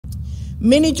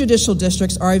Many judicial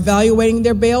districts are evaluating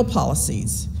their bail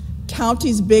policies.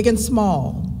 Counties big and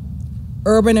small,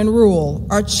 urban and rural,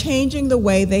 are changing the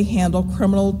way they handle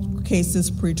criminal cases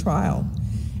pre-trial,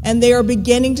 and they are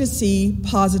beginning to see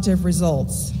positive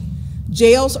results.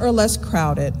 Jails are less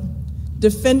crowded,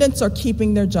 defendants are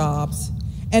keeping their jobs,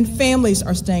 and families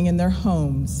are staying in their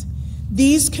homes.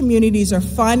 These communities are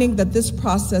finding that this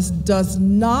process does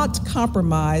not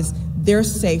compromise their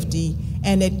safety,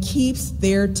 and it keeps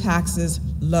their taxes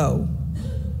low.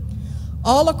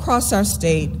 All across our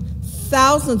state,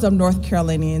 thousands of North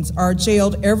Carolinians are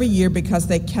jailed every year because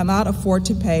they cannot afford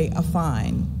to pay a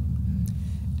fine.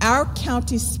 Our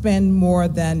counties spend more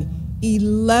than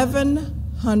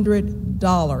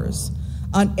 $1,100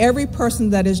 on every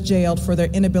person that is jailed for their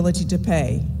inability to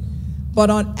pay, but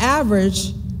on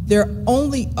average, they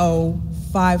only owe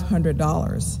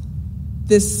 $500.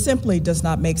 This simply does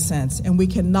not make sense, and we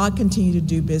cannot continue to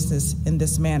do business in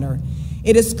this manner.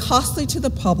 It is costly to the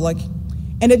public,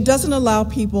 and it doesn't allow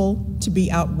people to be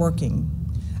out working.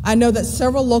 I know that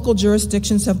several local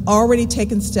jurisdictions have already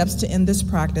taken steps to end this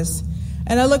practice,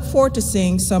 and I look forward to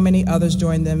seeing so many others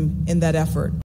join them in that effort.